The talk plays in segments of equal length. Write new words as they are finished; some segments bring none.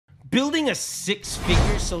Building a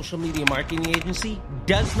six-figure social media marketing agency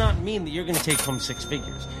does not mean that you're going to take home six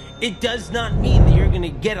figures. It does not mean that you're going to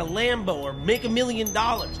get a Lambo or make $1 million.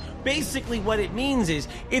 Basically, what it means is,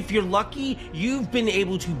 if you're lucky, you've been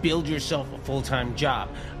able to build yourself a full-time job.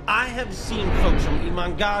 I have seen folks from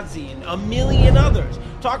Iman Ghazi and a million others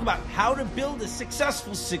talk about how to build a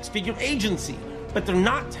successful six-figure agency, but they're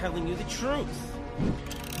not telling you the truth.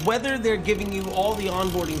 Whether they're giving you all the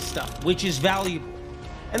onboarding stuff, which is valuable,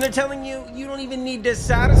 and they're telling you you don't even need to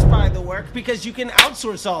satisfy the work because you can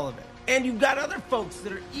outsource all of it. And you've got other folks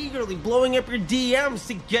that are eagerly blowing up your DMs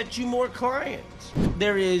to get you more clients.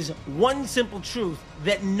 There is one simple truth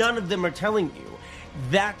that none of them are telling you.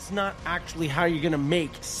 That's not actually how you're going to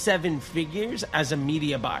make seven figures as a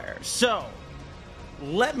media buyer. So,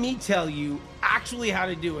 let me tell you actually how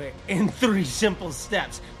to do it in 3 simple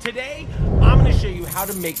steps. Today, I'm going to show you how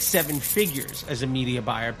to make seven figures as a media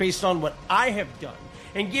buyer based on what I have done,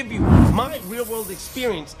 and give you my real-world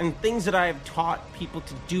experience and things that I have taught people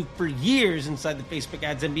to do for years inside the Facebook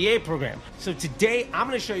Ads MBA program. So today, I'm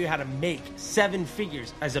going to show you how to make seven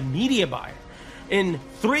figures as a media buyer in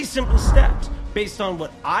 3 simple steps based on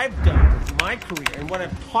what I've done with my career and what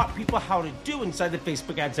I've taught people how to do inside the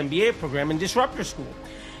Facebook Ads MBA program and Disruptor School.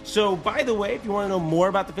 So, by the way, if you want to know more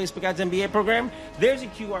about the Facebook Ads MBA program, there's a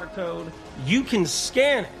QR code. You can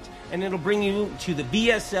scan it, and it'll bring you to the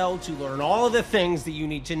VSL to learn all of the things that you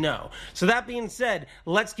need to know. So that being said,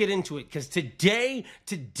 let's get into it, because today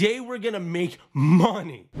we're gonna make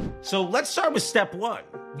money. So let's start with step 1.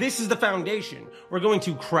 This is the foundation. We're going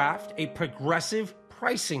to craft a progressive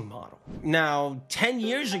pricing model. Now, 10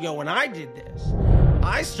 years ago when I did this,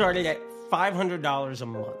 I started at $500 a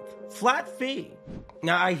month. Flat fee.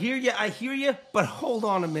 Now, I hear you, but hold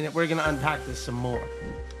on a minute. We're gonna unpack this some more.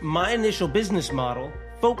 My initial business model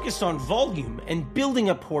focused on volume and building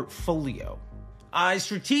a portfolio. I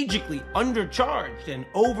strategically undercharged and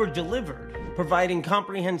over-delivered, providing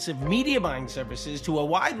comprehensive media buying services to a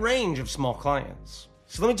wide range of small clients.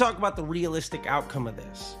 So let me talk about the realistic outcome of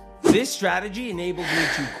this. This strategy enabled me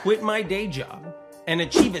to quit my day job and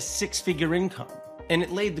achieve a 6-figure income. And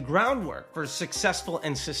it laid the groundwork for a successful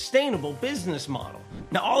and sustainable business model.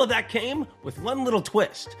 Now, all of that came with one little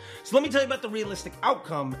twist. So let me tell you about the realistic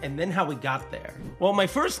outcome and then how we got there. Well, my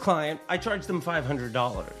first client, I charged them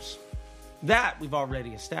 $500. That we've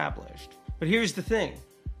already established. But here's the thing.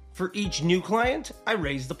 For each new client, I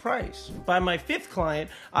raised the price. By my 5th client,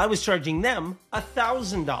 I was charging them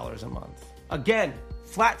 $1,000 a month. Again,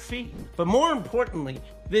 flat fee. But more importantly,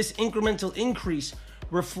 this incremental increase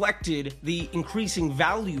reflected the increasing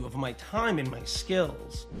value of my time and my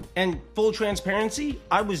skills. And full transparency,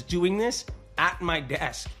 I was doing this at my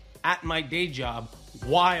desk, at my day job,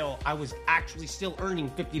 while I was actually still earning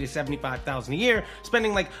 $50,000 to $75,000 a year,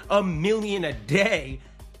 spending like $1 million a day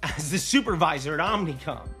as the supervisor at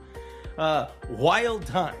Omnicom. Wild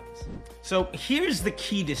times. So here's the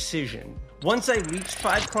key decision. Once I reached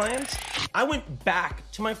 5 clients, I went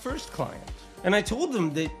back to my first client, and I told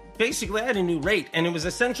them that basically I had a new rate, and it was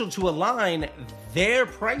essential to align their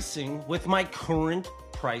pricing with my current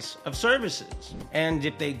price of services. And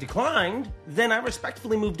if they declined, then I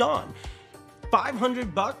respectfully moved on.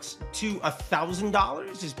 $500 to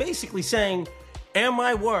 $1,000 is basically saying, am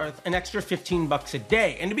I worth an extra $15 a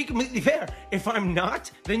day? And to be completely fair, if I'm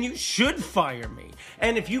not, then you should fire me.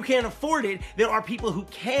 And if you can't afford it, there are people who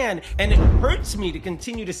can, and it hurts me to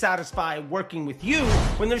continue to satisfy working with you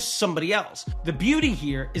when there's somebody else. The beauty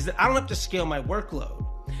here is that I don't have to scale my workload.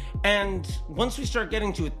 And once we start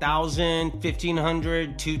getting to $1,000,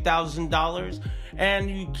 $1,500, $2,000,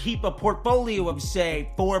 and you keep a portfolio of,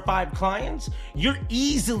 say, 4 or 5 clients, you're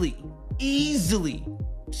easily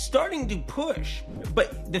starting to push.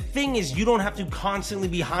 But the thing is, you don't have to constantly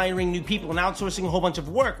be hiring new people and outsourcing a whole bunch of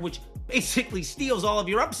work, which basically steals all of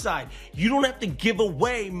your upside. You don't have to give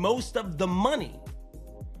away most of the money,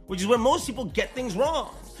 which is where most people get things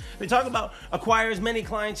wrong. They talk about acquire as many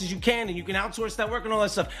clients as you can, and you can outsource that work and all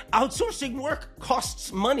that stuff. Outsourcing work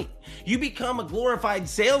costs money. You become a glorified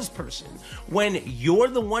salesperson. When you're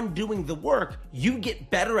the one doing the work, you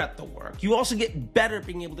get better at the work. You also get better at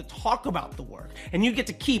being able to talk about the work, and you get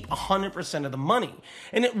to keep 100% of the money.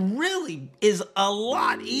 And it really is a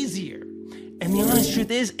lot easier. And the honest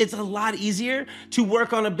truth is, it's a lot easier to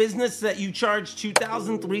work on a business that you charge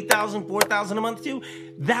 $2,000, $3,000, $4,000 a month to.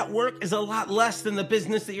 That work is a lot less than the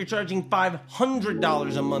business that you're charging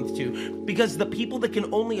 $500 a month to, because the people that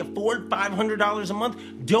can only afford $500 a month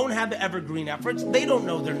don't have evergreen efforts. They don't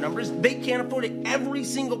know their numbers. They can't afford it. Every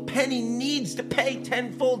single penny needs to pay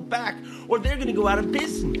tenfold back, or they're going to go out of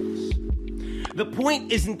business. The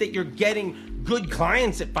point isn't that you're getting good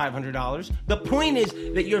clients at $500. The point is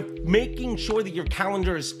that you're making sure that your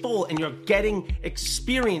calendar is full and you're getting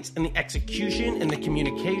experience in the execution and the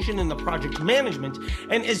communication and the project management.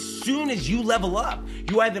 And as soon as you level up,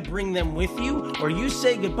 you either bring them with you or you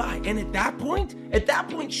say goodbye. And at that point,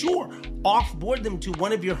 sure, offboard them to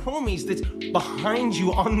one of your homies that's behind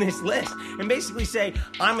you on this list and basically say,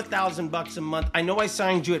 I'm $1,000 a month. I know I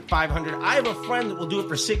signed you at $500. I have a friend that will do it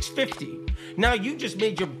for $650. Now you just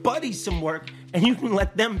made your buddy some work and you can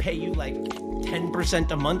let them pay you like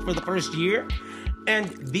 10% a month for the first year. And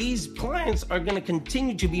these clients are going to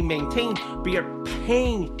continue to be maintained, but you're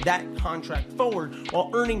paying that contract forward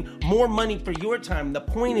while earning more money for your time. The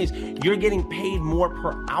point is you're getting paid more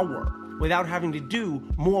per hour without having to do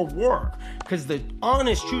more work. Because the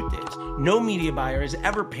honest truth is, no media buyer is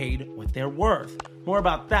ever paid what they're worth. More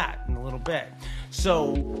about that in a little bit.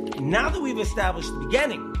 So now that we've established the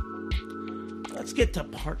beginning, let's get to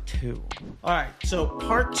part 2. All right, so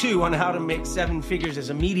part 2 on how to make 7 figures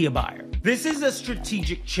as a media buyer. This is a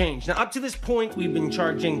strategic change. Now, up to this point, we've been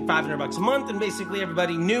charging $500 a month, and basically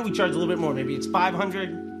everybody knew we charge a little bit more. Maybe it's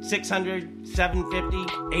 $500, $600, $750,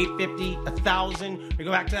 $850, $1,000. We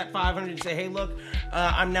go back to that $500 and say, hey, look,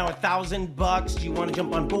 I'm now $1,000. Do you want to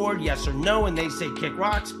jump on board? Yes or no? And they say, kick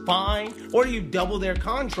rocks, fine. Or you double their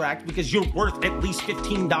contract because you're worth at least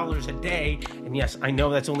 $15 a day. And yes, I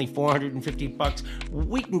know that's only $450.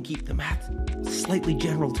 We can keep the math slightly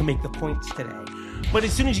general to make the points today. But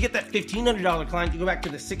as soon as you get that $1,500 client, you go back to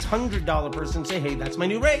the $600 person and say, hey, that's my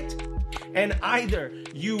new rate. And either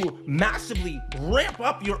you massively ramp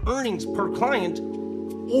up your earnings per client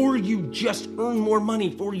or you just earn more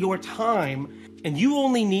money for your time and you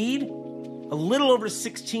only need a little over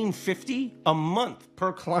 $1,650 a month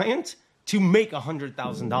per client to make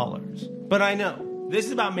 $100,000. But I know this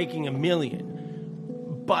is about making $1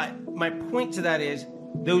 million. But my point to that is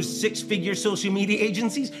those 6-figure social media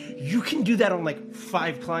agencies, you can do that on like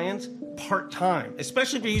 5 clients part-time,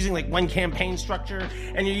 especially if you're using like one campaign structure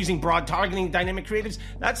and you're using broad targeting, dynamic creatives.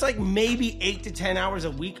 That's like maybe 8 to 10 hours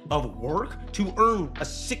a week of work to earn a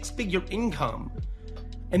 6-figure income.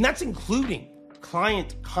 And that's including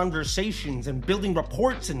client conversations and building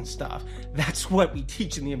reports and stuff. That's what we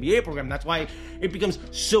teach in the MBA program. That's why it becomes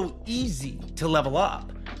so easy to level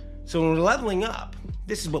up. So when we're leveling up,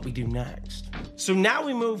 this is what we do next. So now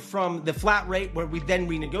we move from the flat rate where we then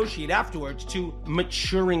renegotiate afterwards to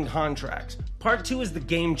maturing contracts. Part 2 is the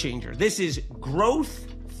game changer. This is growth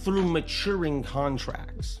through maturing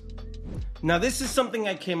contracts. Now this is something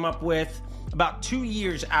I came up with about 2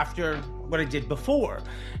 years after what I did before.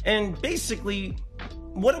 And basically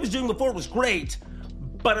what I was doing before was great,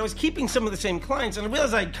 but I was keeping some of the same clients and I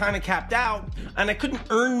realized I kind of capped out and I couldn't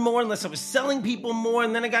earn more unless I was selling people more.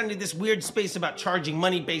 And then I got into this weird space about charging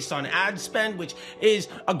money based on ad spend, which is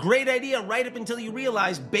a great idea right up until you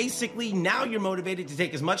realize basically now you're motivated to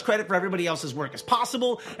take as much credit for everybody else's work as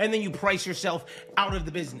possible. And then you price yourself out of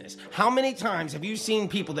the business. How many times have you seen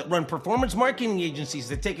people that run performance marketing agencies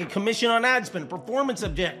that take a commission on ad spend, performance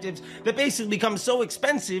objectives that basically become so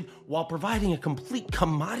expensive while providing a complete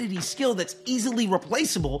commodity skill that's easily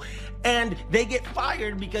replaceable, and they get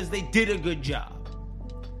fired because they did a good job?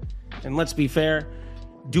 And let's be fair,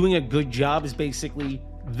 doing a good job is basically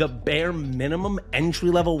the bare minimum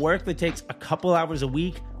entry-level work that takes a couple hours a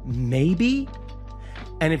week, maybe.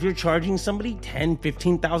 And if you're charging somebody $10,000,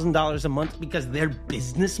 $15,000 a month because their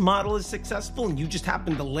business model is successful and you just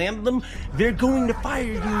happen to land them, they're going to fire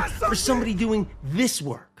you for somebody doing this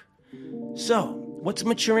work. So, what's a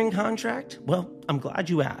maturing contract? Well, I'm glad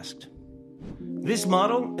you asked. This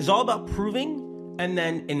model is all about proving and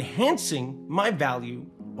then enhancing my value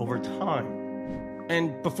over time.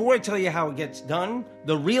 And before I tell you how it gets done,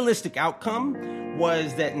 the realistic outcome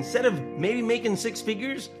was that instead of maybe making 6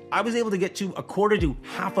 figures, I was able to get to $250,000 to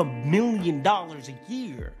 $500,000 a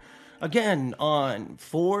year. Again, on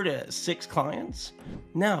 4 to 6 clients.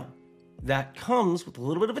 Now, that comes with a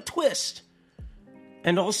little bit of a twist.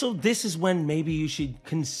 And also, this is when maybe you should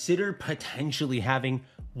consider potentially having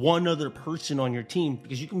one other person on your team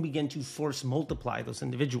because you can begin to force multiply those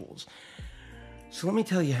individuals. So let me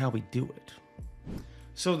tell you how we do it.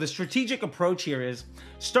 So the strategic approach here is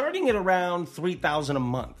starting at around $3,000 a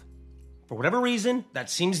month. For whatever reason, that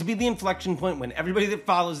seems to be the inflection point when everybody that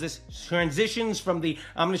follows this transitions from the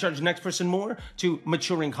I'm going to charge the next person more to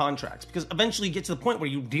maturing contracts. Because eventually you get to the point where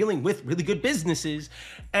you're dealing with really good businesses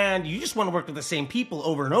and you just want to work with the same people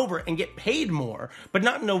over and over and get paid more, but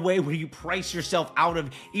not in a way where you price yourself out of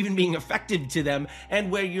even being effective to them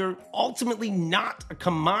and where you're ultimately not a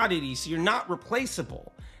commodity, so you're not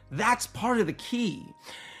replaceable. That's part of the key.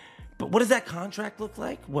 But what does that contract look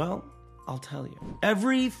like? Well, I'll tell you.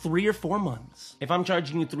 Every 3 or 4 months, if I'm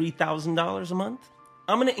charging you $3,000 a month,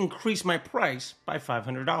 I'm going to increase my price by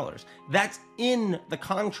 $500. That's in the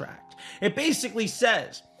contract. It basically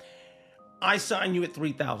says, I sign you at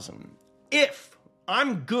 $3,000. If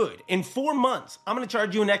I'm good in 4 months, I'm going to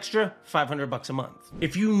charge you an extra $500 a month.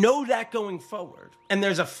 If you know that going forward, and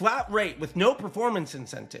there's a flat rate with no performance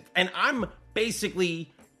incentive, and I'm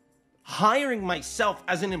basically hiring myself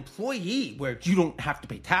as an employee where you don't have to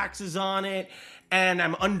pay taxes on it, and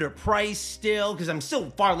I'm underpriced still because I'm still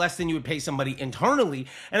far less than you would pay somebody internally,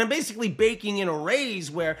 and I'm basically baking in a raise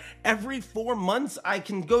where every 4 months I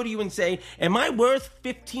can go to you and say, am I worth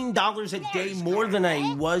 $15 a day more than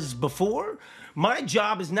I was before? My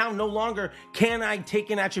job is now no longer, can I take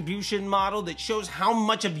an attribution model that shows how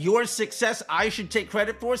much of your success I should take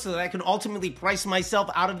credit for so that I can ultimately price myself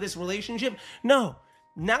out of this relationship? No.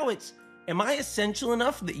 Now it's, am I essential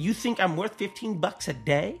enough that you think I'm worth $15 a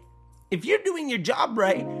day? If you're doing your job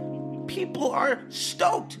right, people are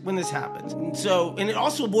stoked when this happens. And it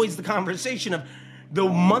also avoids the conversation of the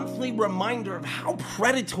monthly reminder of how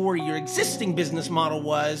predatory your existing business model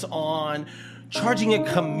was on charging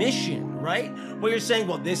a commission, right? Where you're saying,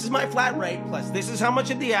 well, this is my flat rate, plus this is how much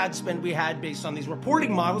of the ad spend we had based on these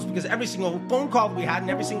reporting models, because every single phone call we had and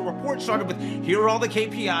every single report started with, here are all the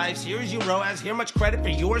KPIs, here's your ROAS, here much credit for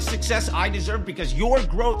your success I deserve because your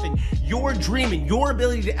growth and your dream and your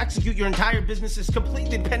ability to execute your entire business is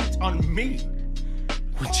completely dependent on me,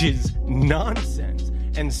 which is nonsense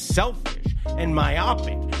and selfish and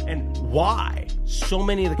myopic, and why so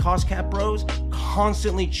many of the cost cap bros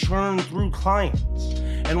constantly churn through clients,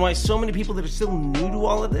 and why so many people that are still new to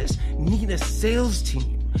all of this need a sales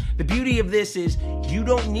team. The beauty of this is you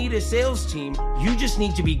don't need a sales team. You just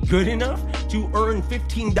need to be good enough to earn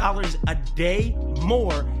 $15 a day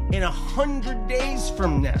more in 100 days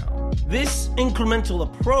from now. This incremental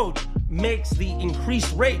approach makes the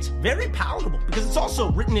increased rates very palatable because it's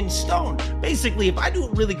also written in stone. Basically, if I do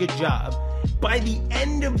a really good job, by the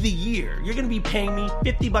end of the year, you're going to be paying me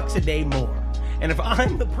 $50 a day more. And if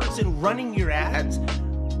I'm the person running your ads,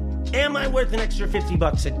 am I worth an extra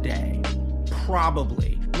 $50 a day?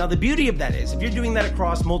 Probably. Now, the beauty of that is if you're doing that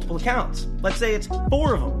across multiple accounts, let's say it's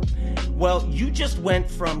 4 of them. Well, you just went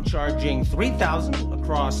from charging $3,000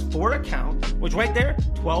 across 4 accounts, which right there,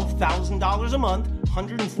 $12,000 a month,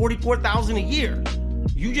 $144,000 a year.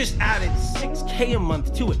 You just added $6K a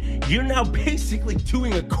month to it. You're now basically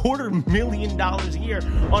doing $250,000 a year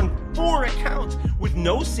on 4 accounts with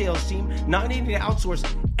no sales team, not needing to outsource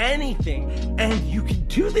anything. And you can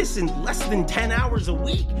do this in less than 10 hours a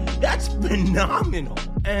week. That's phenomenal.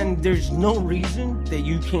 And there's no reason that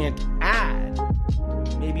you can't add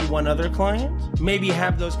maybe one other client, maybe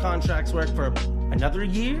have those contracts work for another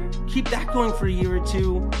year, keep that going for a year or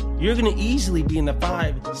 2. You're going to easily be in the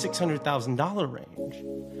 $500,000-$600,000 range.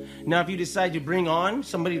 Now, if you decide to bring on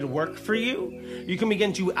somebody to work for you, you can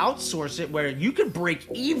begin to outsource it where you could break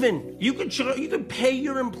even. You could pay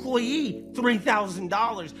your employee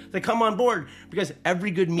 $3,000 to come on board because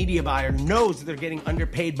every good media buyer knows that they're getting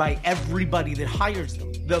underpaid by everybody that hires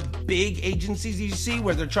them. The big agencies you see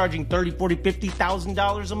where they're charging $30,000, $40,000,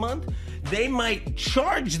 $50,000 a month, they might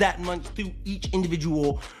charge that much to each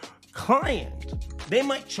individual client. They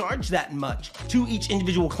might charge that much to each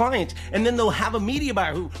individual client, and then they'll have a media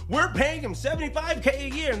buyer who we're paying him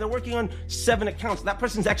 $75K a year, and they're working on 7 accounts. That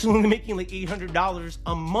person's actually only making like $800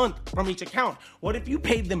 a month from each account. What if you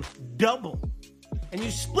paid them double? And you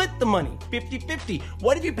split the money 50-50.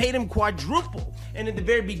 What if you paid them quadruple? And at the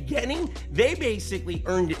very beginning, they basically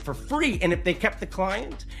earned it for free. And if they kept the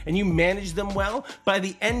client and you managed them well, by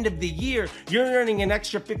the end of the year, you're earning an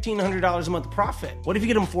extra $1,500 a month profit. What if you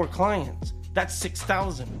get them 4 clients? That's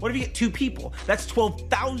 $6,000. What if you get 2 people? That's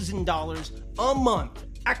 $12,000 a month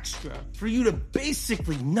extra for you to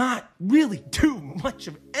basically not really do much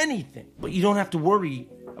of anything. But you don't have to worry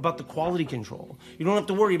about the quality control. You don't have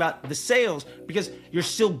to worry about the sales because you're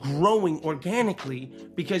still growing organically,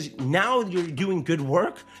 because now you're doing good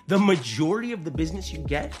work. The majority of the business you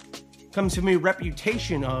get comes from a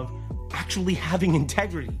reputation of actually having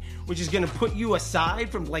integrity, which is going to put you aside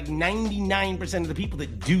from like 99% of the people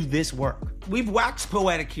that do this work. We've waxed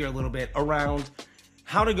poetic here a little bit around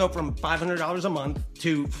how to go from $500 a month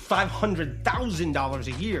to $500,000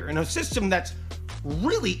 a year in a system that's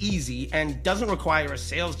really easy and doesn't require a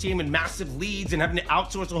sales team and massive leads and having to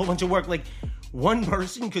outsource a whole bunch of work. Like, one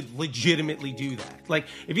person could legitimately do that. Like,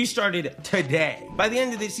 if you started today, by the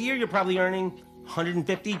end of this year, you're probably earning $150,000,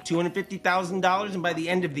 $250,000, and by the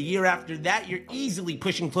end of the year after that, you're easily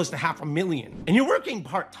pushing close to $500,000. And you're working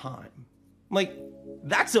part-time. Like,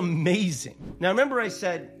 that's amazing. Now, remember I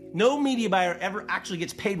said No media buyer ever actually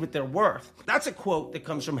gets paid what they're worth. That's a quote that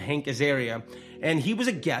comes from Hank Azaria, and he was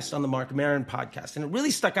a guest on the Mark Maron podcast, and it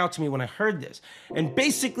really stuck out to me when I heard this. And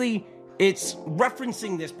basically, it's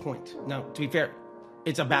referencing this point. Now, to be fair,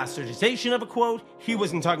 it's a bastardization of a quote. He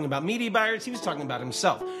wasn't talking about media buyers, he was talking about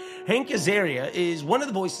himself. Hank Azaria is one of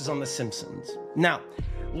the voices on The Simpsons. Now,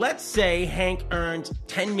 let's say Hank earned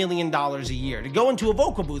 $10 million a year to go into a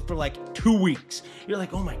vocal booth for like 2 weeks. You're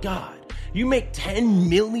like, oh my God. You make $10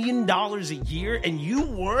 million a year and you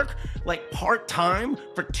work like part-time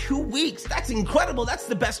for 2 weeks. That's incredible. That's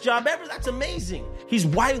the best job ever. That's amazing. He's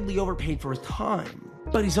wildly overpaid for his time,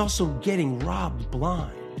 but he's also getting robbed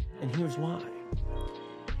blind. And here's why.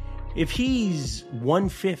 If he's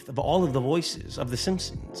 1/5 of all of the voices of The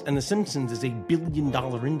Simpsons, and The Simpsons is a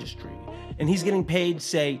billion-dollar industry, and he's getting paid,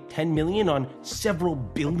 say, $10 million on several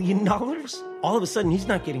billion dollars, all of a sudden he's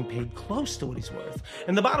not getting paid close to what he's worth.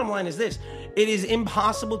 And the bottom line is this: it is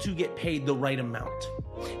impossible to get paid the right amount.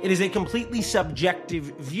 It is a completely subjective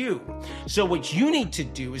view. So what you need to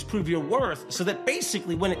do is prove your worth so that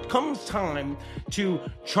basically when it comes time to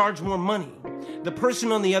charge more money, the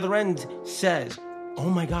person on the other end says, oh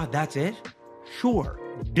my God, that's it? Sure,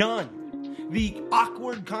 done. The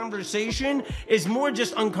awkward conversation is more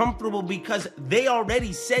just uncomfortable because they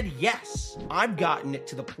already said yes. I've gotten it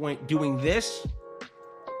to the point doing this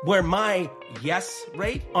where my yes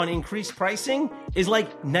rate on increased pricing is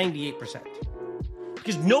like 98%.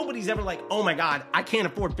 Because nobody's ever like, oh my God, I can't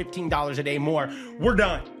afford $15 a day more. We're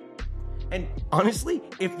done. And honestly,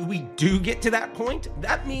 if we do get to that point,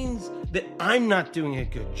 that means that I'm not doing a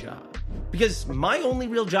good job. Because my only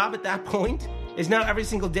real job at that point is now every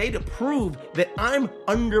single day to prove that I'm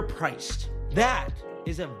underpriced. That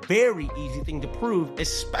is a very easy thing to prove,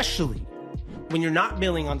 especially when you're not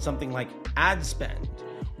billing on something like ad spend,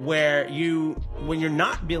 when you're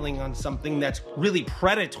not billing on something that's really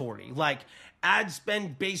predatory, like ad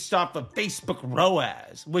spend based off of Facebook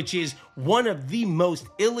ROAS, which is one of the most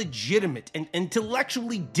illegitimate and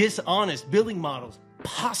intellectually dishonest billing models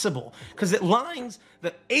possible, because it lines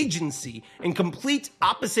the agency in complete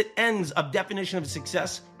opposite ends of definition of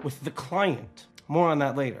success with the client. More on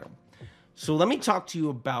that later. So let me talk to you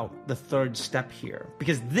about the third step here,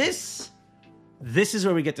 because this is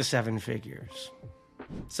where we get to 7 figures.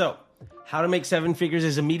 So, how to make 7 figures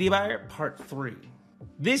as a media buyer, part 3.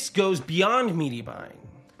 This goes beyond media buying.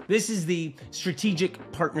 This is the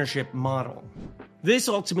strategic partnership model. This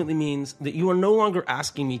ultimately means that you are no longer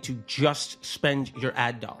asking me to just spend your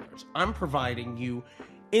ad dollars. I'm providing you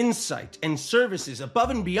insight and services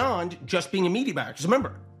above and beyond just being a media buyer. Because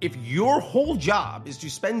remember, if your whole job is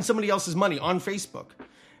to spend somebody else's money on Facebook,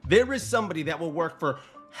 there is somebody that will work for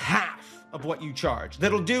half of what you charge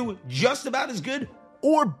that'll do just about as good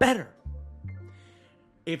or better.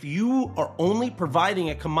 If you are only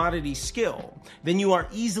providing a commodity skill, then you are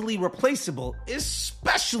easily replaceable,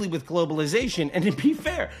 especially with globalization. And to be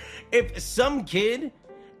fair, if some kid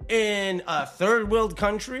in a third world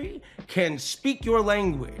country can speak your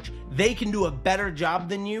language, they can do a better job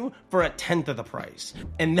than you for 1/10 of the price.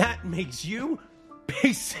 And that makes you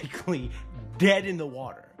basically dead in the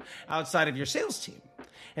water outside of your sales team.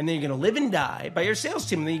 And then you're going to live and die by your sales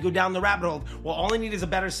team. And then you go down the rabbit hole. Well, all I need is a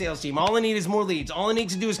better sales team. All I need is more leads. All I need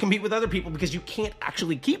to do is compete with other people, because you can't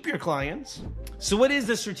actually keep your clients. So what is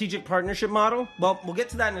the strategic partnership model? Well, we'll get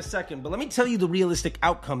to that in a second, but let me tell you the realistic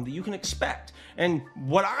outcome that you can expect and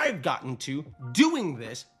what I've gotten to doing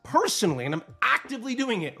this personally, and I'm actively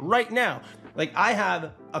doing it right now. Like, I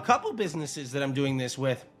have a couple businesses that I'm doing this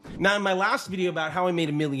with. Now, in my last video about how I made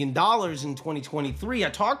 $1 million in 2023, I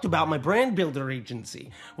talked about my brand builder agency.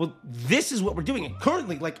 Well, this is what we're doing. And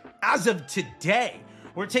currently, like as of today,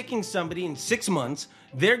 we're taking somebody in 6 months.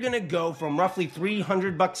 They're going to go from roughly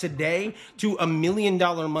 $300 a day to $1 million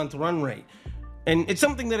a month run rate. And it's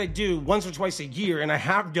something that I do once or twice a year, and I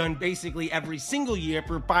have done basically every single year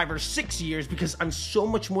for 5 or 6 years, because I'm so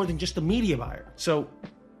much more than just a media buyer. So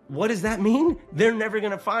what does that mean? They're never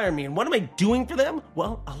going to fire me. And what am I doing for them?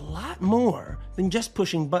 Well, a lot more than just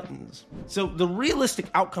pushing buttons. So the realistic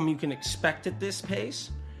outcome you can expect at this pace,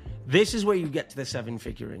 this is where you get to the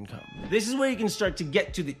 7-figure income. This is where you can start to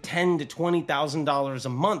get to the $10,000 to $20,000 a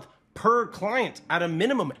month per client at a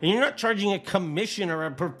minimum. And you're not charging a commission or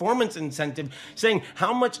a performance incentive saying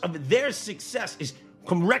how much of their success is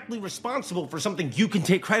correctly responsible for something you can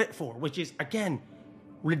take credit for, which is, again,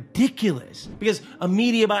 ridiculous, because a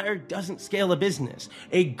media buyer doesn't scale a business.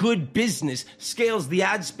 A good business scales the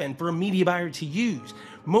ad spend for a media buyer to use.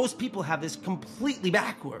 most people have this completely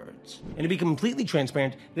backwards. And to be completely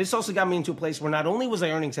transparent, this also got me into a place where not only was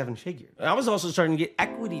I earning 7 figures, I was also starting to get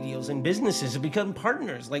equity deals in businesses and become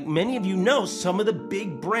partners. Like many of you know, some of the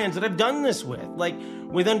big brands that I've done this with, like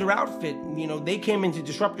with Under Outfit, they came into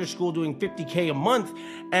Disruptor School doing $50K a month.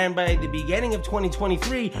 And by the beginning of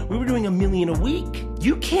 2023, we were doing $1 million a week.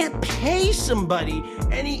 You can't pay somebody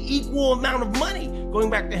any equal amount of money, going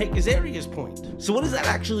back to Hank Azaria's point. So what does that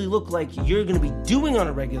actually look like you're going to be doing on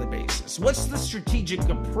a regular basis? What's the strategic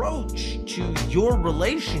approach to your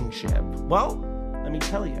relationship? Well, let me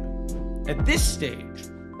tell you. At this stage,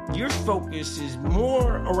 your focus is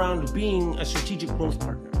more around being a strategic growth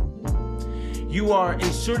partner. You are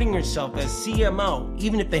inserting yourself as CMO,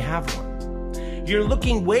 even if they have one. You're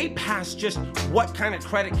looking way past just what kind of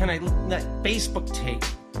credit can I let Facebook take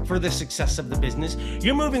for the success of the business.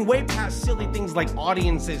 You're moving way past silly things like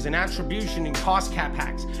audiences and attribution and cost cap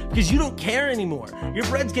hacks because you don't care anymore. Your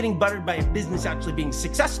bread's getting buttered by a business actually being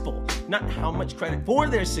successful, not how much credit for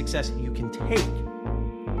their success you can take.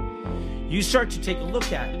 You start to take a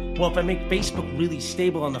look at, well, if I make Facebook really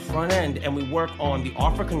stable on the front end and we work on the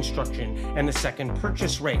offer construction and the second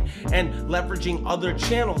purchase rate and leveraging other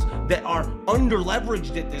channels that are under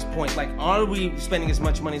leveraged at this point, like are we spending as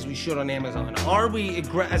much money as we should on Amazon? Are we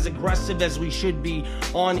as aggressive as we should be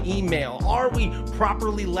on email? Are we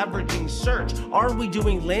properly leveraging search? Are we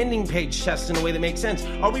doing landing page tests in a way that makes sense?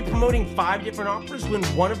 Are we promoting 5 different offers when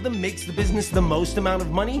one of them makes the business the most amount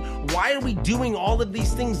of money? Why are we doing all of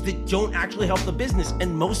these things that don't actually help the business?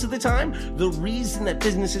 And most of the time, the reason that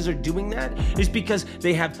businesses are doing that is because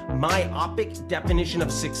they have myopic definition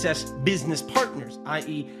of success business partners,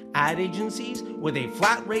 i.e. ad agencies with a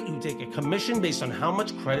flat rate who take a commission based on how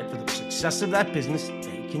much credit for the success of that business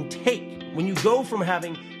they can take. When you go from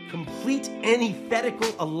having complete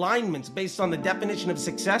antithetical alignments based on the definition of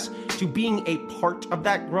success to being a part of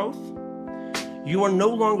that growth, you are no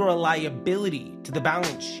longer a liability to the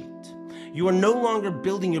balance sheet. You are no longer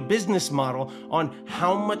building your business model on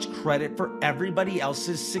how much credit for everybody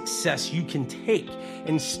else's success you can take.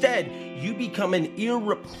 Instead, you become an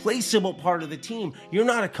irreplaceable part of the team. You're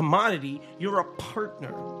not a commodity, you're a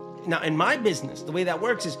partner. Now, in my business, the way that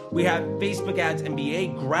works is we have Facebook Ads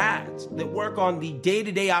MBA grads that work on the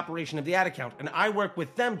day-to-day operation of the ad account, and I work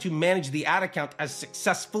with them to manage the ad account as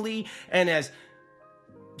successfully and as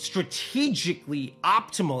strategically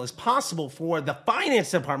optimal as possible for the finance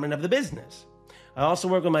department of the business. I also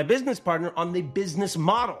work with my business partner on the business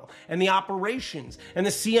model and the operations and the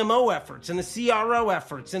CMO efforts and the CRO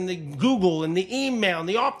efforts and the Google and the email and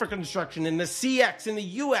the offer construction and the CX and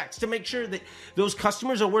the UX to make sure that those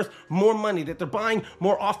customers are worth more money, that they're buying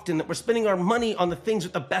more often, that we're spending our money on the things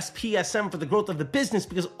with the best PSM for the growth of the business,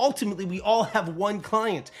 because ultimately we all have one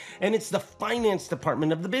client and it's the finance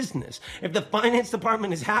department of the business. If the finance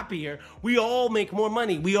department is happier, we all make more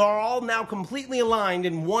money. We are all now completely aligned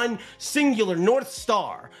in one singular North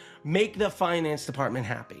Star. Make the finance department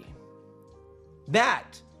happy.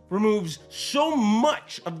 That removes so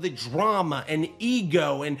much of the drama and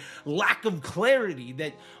ego and lack of clarity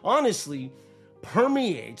that honestly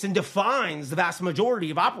permeates and defines the vast majority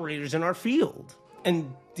of operators in our field.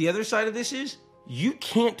 And the other side of this is you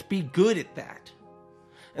can't be good at that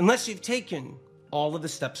unless you've taken all of the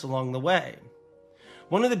steps along the way.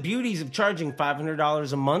 One of the beauties of charging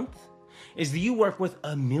 $500 a month is that you work with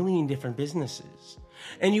 1 million different businesses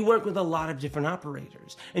and you work with a lot of different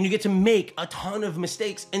operators and you get to make a ton of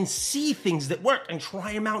mistakes and see things that work and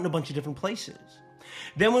try them out in a bunch of different places.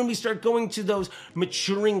 Then when we start going to those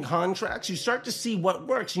maturing contracts, you start to see what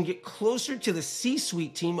works and get closer to the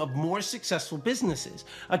C-suite team of more successful businesses.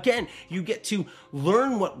 Again, you get to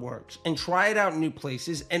learn what works and try it out in new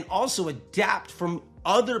places and also adapt from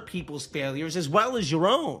other people's failures as well as your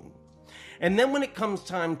own. And then when it comes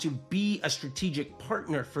time to be a strategic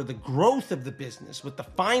partner for the growth of the business, with the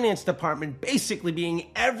finance department basically being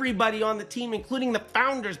everybody on the team, including the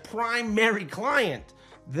founder's primary client,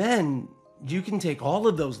 then you can take all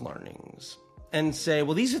of those learnings and say,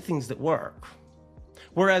 well, these are things that work.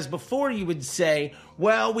 Whereas before you would say,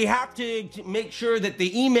 well, we have to make sure that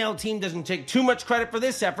the email team doesn't take too much credit for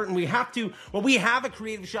this effort, and we have a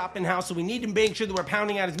creative shop in-house, so we need to make sure that we're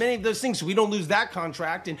pounding out as many of those things so we don't lose that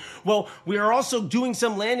contract. And, well, we are also doing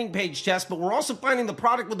some landing page tests, but we're also finding the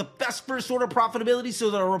product with the best first order profitability so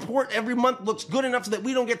that our report every month looks good enough so that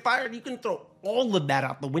we don't get fired. You can throw all of that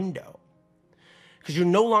out the window because you're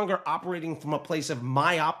no longer operating from a place of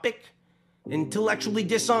myopic, intellectually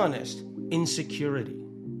dishonest insecurity.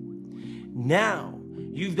 Now,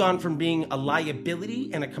 you've gone from being a liability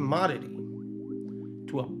and a commodity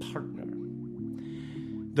to a partner.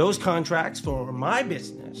 Those contracts for my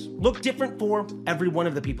business look different for every one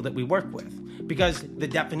of the people that we work with, because the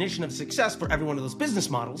definition of success for every one of those business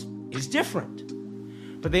models is different.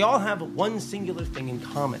 But they all have one singular thing in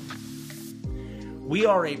common. We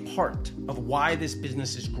are a part of why this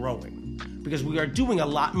business is growing, because we are doing a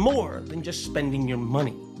lot more than just spending your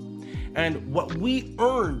money. And what we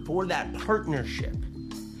earn for that partnership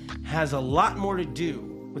has a lot more to do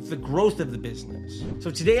with the growth of the business. So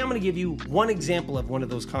today I'm going to give you one example of one of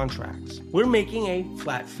those contracts. We're making a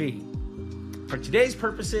flat fee. For today's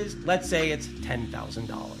purposes, let's say it's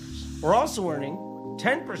 $10,000. We're also earning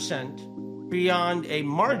 10% beyond a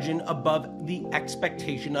margin above the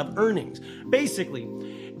expectation of earnings. Basically,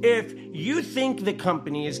 if you think the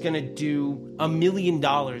company is going to do $1 million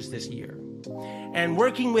this year, and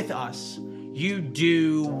working with us, you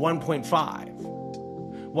do 1.5.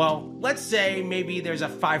 Well, let's say maybe there's a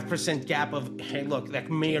 5% gap of, hey, look, that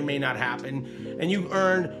may or may not happen, and you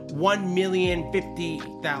earn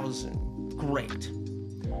 $1,050,000. Great.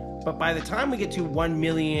 But by the time we get to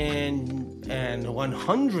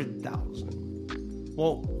 $1,100,000,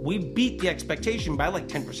 well, we beat the expectation by like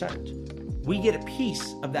 10%. We get a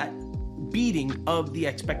piece of that beating of the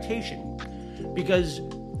expectation because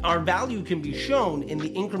our value can be shown in the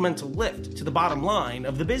incremental lift to the bottom line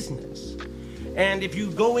of the business. And if you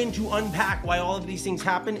go in to unpack why all of these things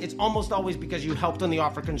happen, it's almost always because you helped on the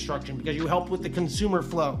offer construction, because you helped with the consumer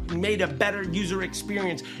flow, you made a better user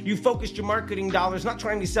experience, you focused your marketing dollars not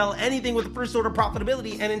trying to sell anything with the first order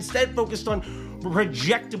profitability and instead focused on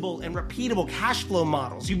projectable and repeatable cash flow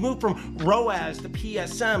models. You've moved from ROAS to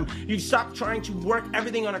PSM. You've stopped trying to work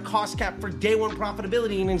everything on a cost cap for day one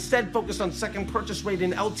profitability and instead focused on second purchase rate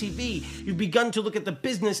and LTV. You've begun to look at the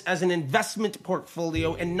business as an investment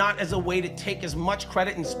portfolio and not as a way to take as much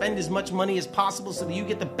credit and spend as much money as possible so that you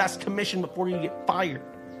get the best commission before you get fired.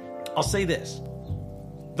 I'll say this.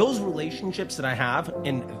 Those relationships that I have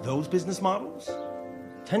in those business models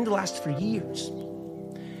tend to last for years.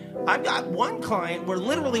 I've got one client where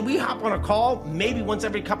literally we hop on a call maybe once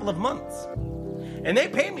every couple of months. And they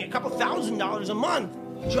pay me a couple $1,000s a month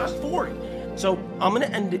just for it. So I'm going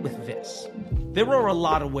to end it with this. There are a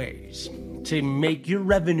lot of ways to make your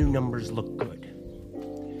revenue numbers look good.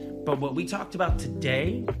 But what we talked about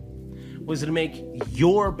today was to make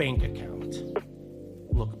your bank account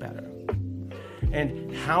look better.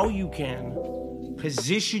 And how you can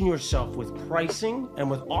position yourself with pricing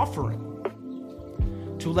and with offering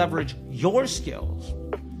to leverage your skills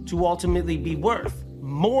to ultimately be worth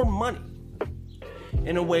more money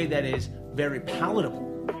in a way that is very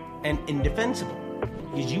palatable and indefensible.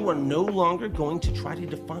 Because you are no longer going to try to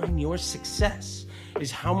define your success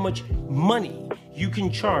as how much money you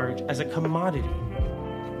can charge as a commodity.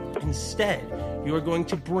 Instead, you are going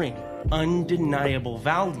to bring undeniable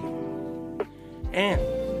value. And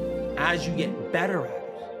as you get better at it,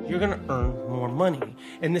 you're going to earn more money.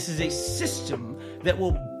 And this is a system that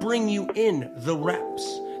will bring you in the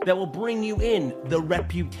reps, that will bring you in the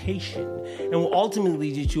reputation, and will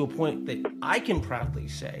ultimately lead you to a point that I can proudly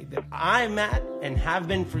say that I'm at and have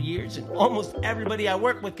been for years, and almost everybody I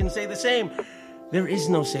work with can say the same. There is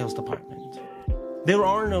no sales department. There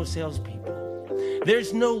are no salespeople.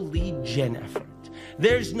 There's no lead gen effort.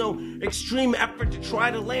 There's no extreme effort to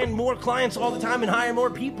try to land more clients all the time and hire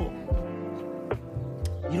more people.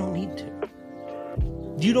 You don't need to.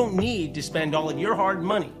 You don't need to spend all of your hard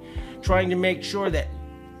money trying to make sure that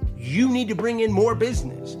you need to bring in more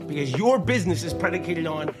business, because your business is predicated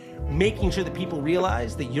on making sure that people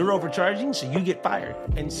realize that you're overcharging so you get fired.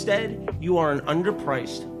 Instead, you are an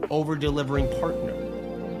underpriced, over-delivering partner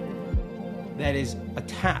that is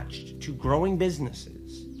attached to growing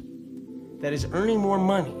businesses, that is earning more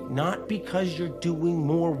money, not because you're doing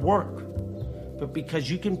more work, but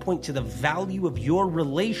because you can point to the value of your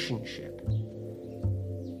relationship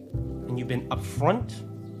and you've been upfront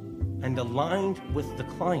and aligned with the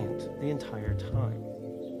client the entire time.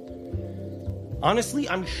 Honestly,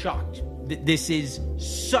 I'm shocked that this is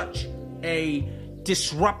such a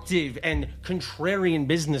disruptive and contrarian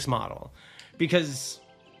business model, because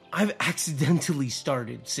I've accidentally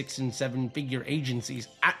started 6- and 7-figure agencies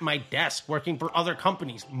at my desk working for other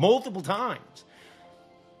companies multiple times.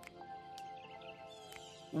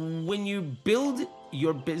 When you build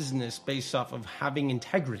your business based off of having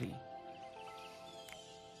integrity,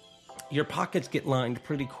 your pockets get lined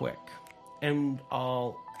pretty quick. And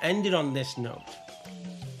I'll end it on this note.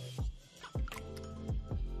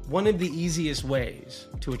 One of the easiest ways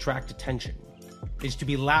to attract attention is to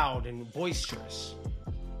be loud and boisterous,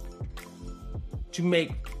 to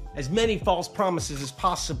make as many false promises as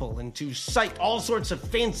possible, and to cite all sorts of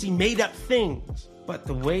fancy made-up things. But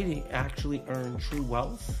the way to actually earn true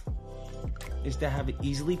wealth is to have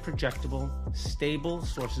easily projectable, stable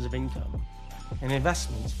sources of income and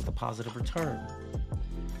investments with a positive return.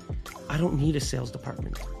 I don't need a sales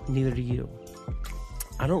department, neither do you.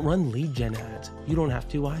 I don't run lead gen ads. You don't have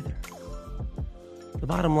to either. The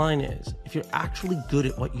bottom line is, if you're actually good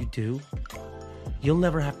at what you do, you'll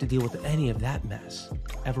never have to deal with any of that mess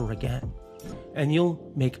ever again. And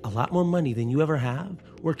you'll make a lot more money than you ever have,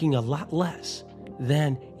 working a lot less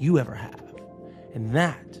than you ever have. And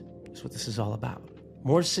that is what this is all about.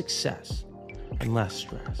 More success and less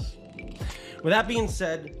stress. With that being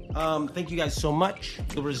said, thank you guys so much.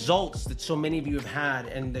 The results that so many of you have had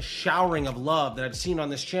and the showering of love that I've seen on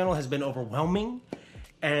this channel has been overwhelming.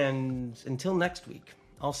 And until next week,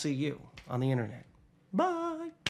 I'll see you on the internet. Bye.